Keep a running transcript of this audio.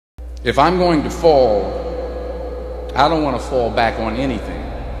If I'm going to fall, I don't want to fall back on anything.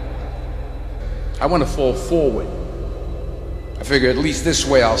 I want to fall forward. I figure at least this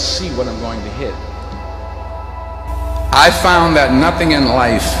way I'll see what I'm going to hit. I found that nothing in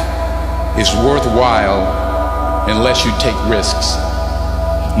life is worthwhile unless you take risks.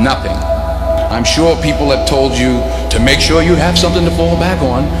 Nothing. I'm sure people have told you to make sure you have something to fall back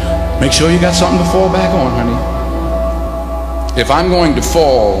on. Make sure you got something to fall back on, honey. If I'm going to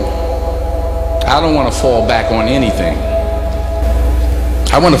fall, I don't want to fall back on anything.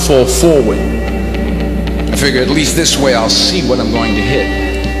 I want to fall forward. I figure at least this way I'll see what I'm going to hit.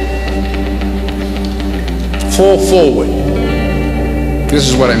 Fall forward. This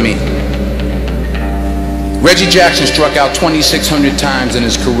is what I mean. Reggie Jackson struck out 2,600 times in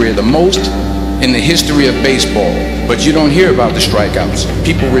his career, the most in the history of baseball. But you don't hear about the strikeouts.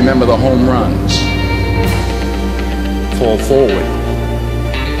 People remember the home runs. Fall forward.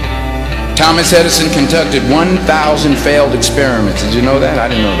 Thomas Edison conducted 1,000 failed experiments. Did you know that? I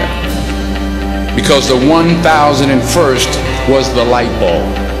didn't know that. Because the 1,001st was the light bulb.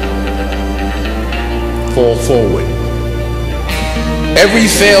 Fall forward. Every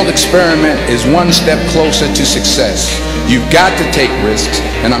failed experiment is one step closer to success. You've got to take risks,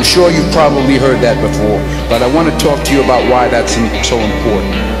 and I'm sure you've probably heard that before, but I want to talk to you about why that's so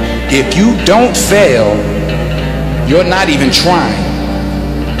important. If you don't fail, you're not even trying.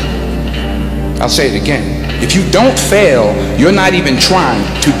 I'll say it again. If you don't fail, you're not even trying.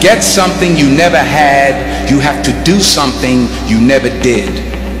 To get something you never had, you have to do something you never did.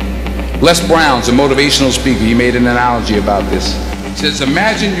 Les Brown's a motivational speaker. He made an analogy about this. He says,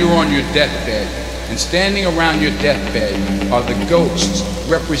 imagine you're on your deathbed, and standing around your deathbed are the ghosts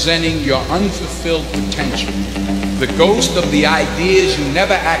representing your unfulfilled potential. The ghost of the ideas you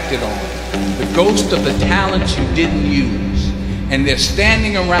never acted on. The ghost of the talents you didn't use. And they're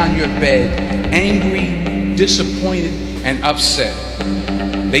standing around your bed, angry, disappointed, and upset.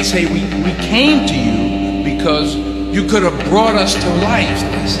 They say, we came to you because you could have brought us to life,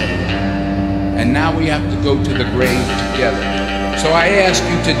 they say. And now we have to go to the grave together. So I ask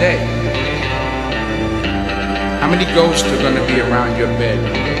you today, how many ghosts are going to be around your bed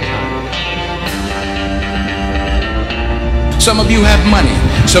when your time is? Some of you have money.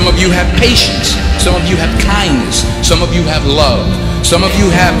 Some of you have patience. Some of you have kindness. Some of you have love. Some of you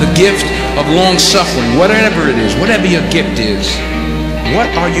have the gift of long suffering. Whatever it is, whatever your gift is,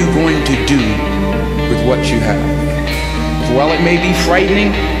 what are you going to do with what you have? While it may be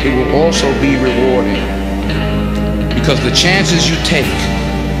frightening, it will also be rewarding. Because the chances you take,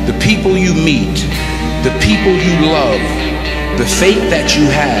 the people you meet, the people you love, the faith that you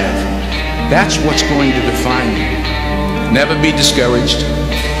have, that's what's going to define you. Never be discouraged.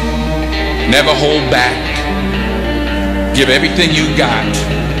 Never hold back. Give everything you got.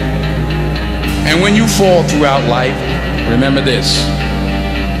 And when you fall throughout life, remember this.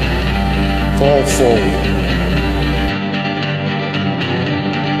 Fall forward.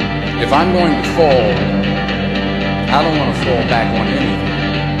 If I'm going to fall, I don't want to fall back on anything.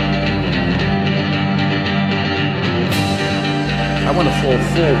 I want to fall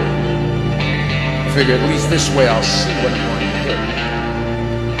forward. I figure at least this way I'll see what I'm going to do.